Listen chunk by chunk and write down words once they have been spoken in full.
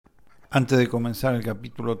Antes de comenzar el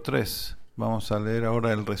capítulo 3, vamos a leer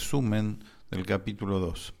ahora el resumen del capítulo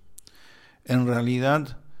 2. En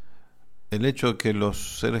realidad, el hecho de que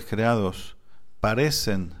los seres creados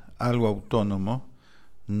parecen algo autónomo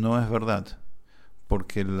no es verdad,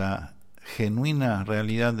 porque la genuina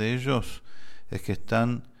realidad de ellos es que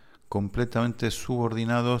están completamente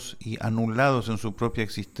subordinados y anulados en su propia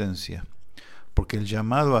existencia, porque el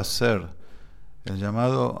llamado a ser, el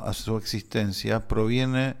llamado a su existencia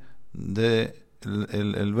proviene del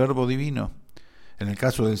verbo divino. En el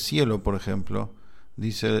caso del cielo, por ejemplo,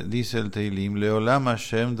 dice el Teilim, Leolam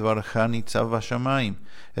Hashem dvarcha nitzav bashamayim,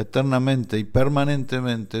 eternamente y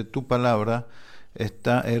permanentemente tu palabra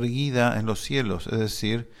está erguida en los cielos, es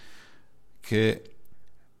decir, que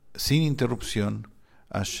sin interrupción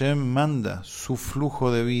Hashem manda su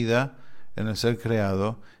flujo de vida en el ser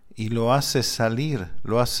creado y lo hace salir,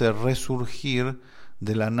 lo hace resurgir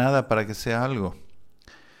de la nada para que sea algo.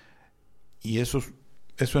 Y eso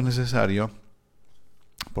es necesario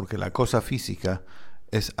porque la cosa física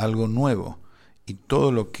es algo nuevo, y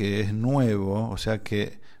todo lo que es nuevo, o sea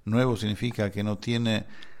que nuevo significa que no tiene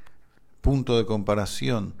punto de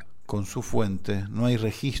comparación con su fuente, no hay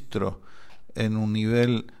registro en un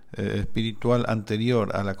nivel espiritual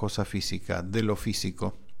anterior a la cosa física, de lo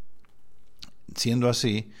físico. Siendo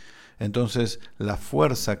así, entonces la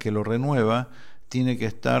fuerza que lo renueva tiene que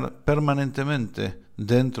estar permanentemente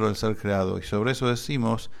dentro del ser creado, y sobre eso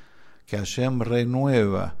decimos que Hashem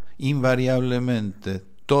renueva invariablemente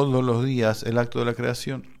todos los días el acto de la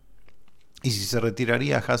creación. Y si se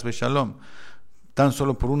retiraría Haz Shalom tan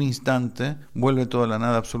solo por un instante, vuelve toda la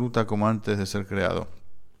nada absoluta como antes de ser creado.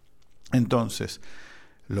 Entonces,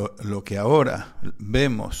 lo que ahora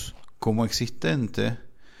vemos como existente,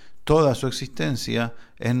 toda su existencia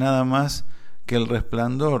es nada más que el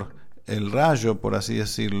resplandor, el rayo, por así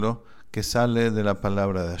decirlo, que sale de la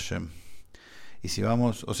palabra de Hashem. Y si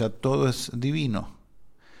vamos, o sea, todo es divino.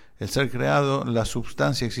 El ser creado, la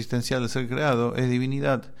substancia existencial del ser creado es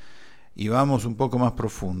divinidad. Y vamos un poco más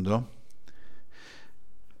profundo,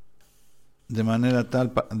 de manera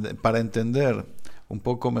tal para entender un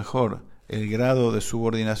poco mejor el grado de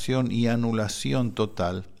subordinación y anulación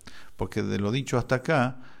total, porque de lo dicho hasta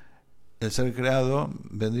acá, el ser creado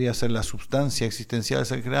vendría a ser la substancia existencial del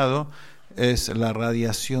ser creado, es la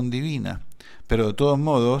radiación divina, pero de todos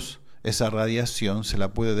modos esa radiación se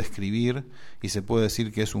la puede describir y se puede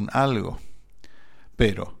decir que es un algo,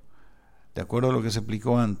 pero de acuerdo a lo que se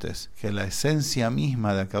explicó antes, que la esencia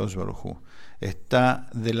misma de Akadosh Baruj Hu está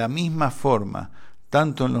de la misma forma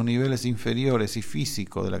tanto en los niveles inferiores y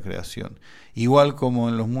físicos de la creación, igual como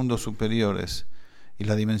en los mundos superiores y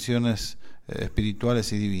las dimensiones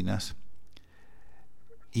espirituales y divinas,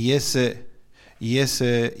 y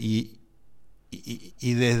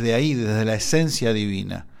desde ahí, desde la esencia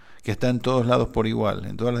divina, que está en todos lados por igual,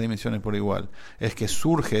 en todas las dimensiones por igual, es que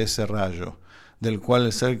surge ese rayo, del cual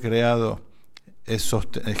el ser creado es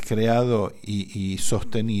creado y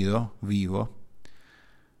sostenido, vivo.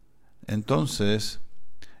 Entonces,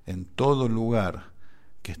 en todo lugar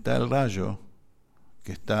que está el rayo,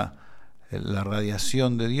 que está la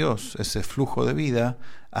radiación de Dios, ese flujo de vida,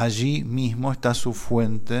 allí mismo está su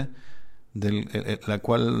fuente, la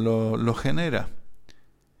cual lo genera,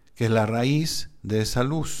 que es la raíz de esa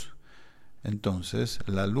luz. Entonces,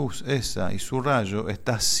 la luz esa y su rayo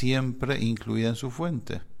está siempre incluida en su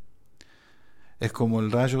fuente. Es como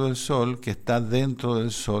el rayo del sol que está dentro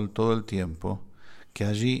del sol todo el tiempo, que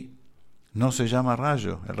allí no se llama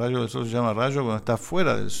rayo. El rayo del sol se llama rayo cuando está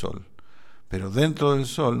fuera del sol, pero dentro del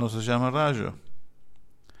sol no se llama rayo.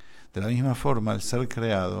 De la misma forma, el ser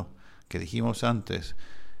creado, que dijimos antes,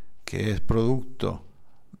 que es producto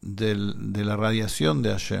de la radiación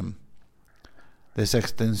de Hashem, de esa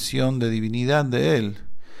extensión de divinidad de Él,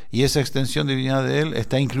 y esa extensión de divinidad de Él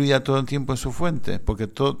está incluida todo el tiempo en su fuente, porque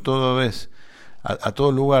toda vez, a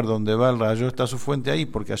todo lugar donde va el rayo está su fuente ahí,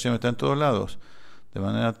 porque Hashem está en todos lados, de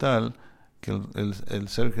manera tal que el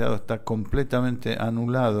ser creado está completamente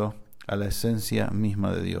anulado a la esencia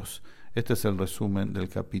misma de Dios. Este es el resumen del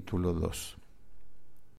capítulo 2.